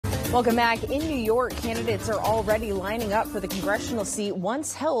Welcome back. In New York, candidates are already lining up for the congressional seat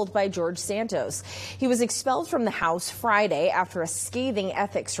once held by George Santos. He was expelled from the House Friday after a scathing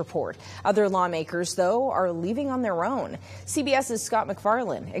ethics report. Other lawmakers, though, are leaving on their own. CBS's Scott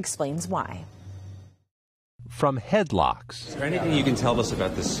MacFarlane explains why. From headlocks. Is there anything you can tell us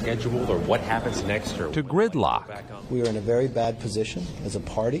about the schedule or what happens next? Or to gridlock. We are in a very bad position as a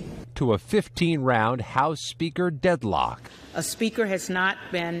party. To a 15-round House Speaker deadlock. A speaker has not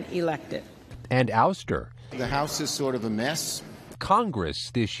been elected. And ouster. The House is sort of a mess. Congress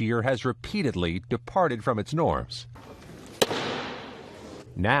this year has repeatedly departed from its norms.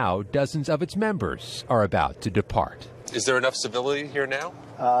 Now, dozens of its members are about to depart. Is there enough civility here now?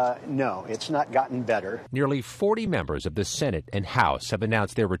 No, it's not gotten better. Nearly 40 members of the Senate and House have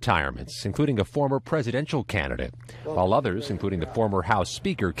announced their retirements, including a former presidential candidate, while others, including the former House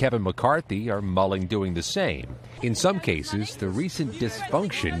Speaker Kevin McCarthy, are mulling doing the same. In some cases, the recent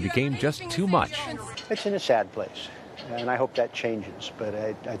dysfunction became just too much. It's in a sad place, and I hope that changes, but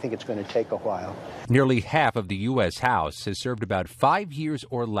I think it's going to take a while. Nearly half of the U.S. House has served about 5 years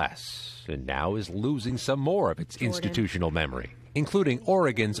or less, and now is losing some more of its institutional memory, including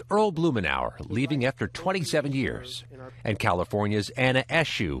Oregon's Earl Blumenauer, leaving after 27 years, and California's Anna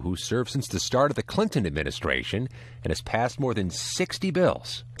Eshoo, who served since the start of the Clinton administration and has passed more than 60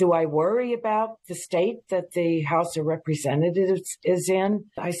 bills. Do I worry about the state that the House of Representatives is in?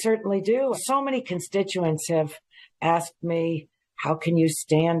 I certainly do. So many constituents have asked me, how can you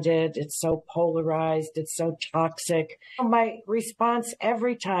stand it? It's so polarized. It's so toxic. My response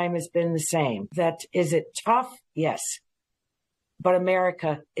every time has been the same. That is it tough? Yes. But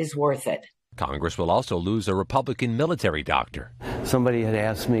America is worth it. Congress will also lose a Republican military doctor. Somebody had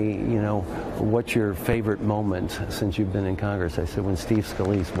asked me, what's your favorite moment since you've been in Congress? I said, when Steve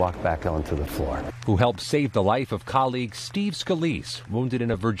Scalise walked back onto the floor. Who helped save the life of colleague Steve Scalise, wounded in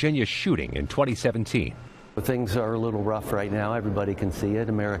a Virginia shooting in 2017. Things are a little rough right now. Everybody can see it.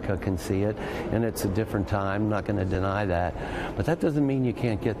 America can see it. And it's a different time. I'm not going to deny that. But that doesn't mean you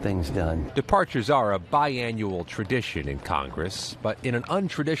can't get things done. Departures are a biannual tradition in Congress. But in an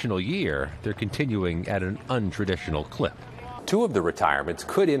untraditional year, they're continuing at an untraditional clip. Two of the retirements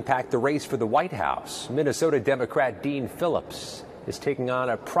could impact the race for the White House. Minnesota Democrat Dean Phillips is taking on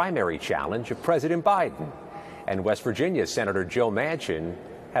a primary challenge of President Biden. And West Virginia Senator Joe Manchin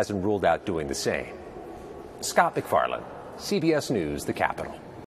hasn't ruled out doing the same. Scott MacFarlane, CBS News, the Capitol.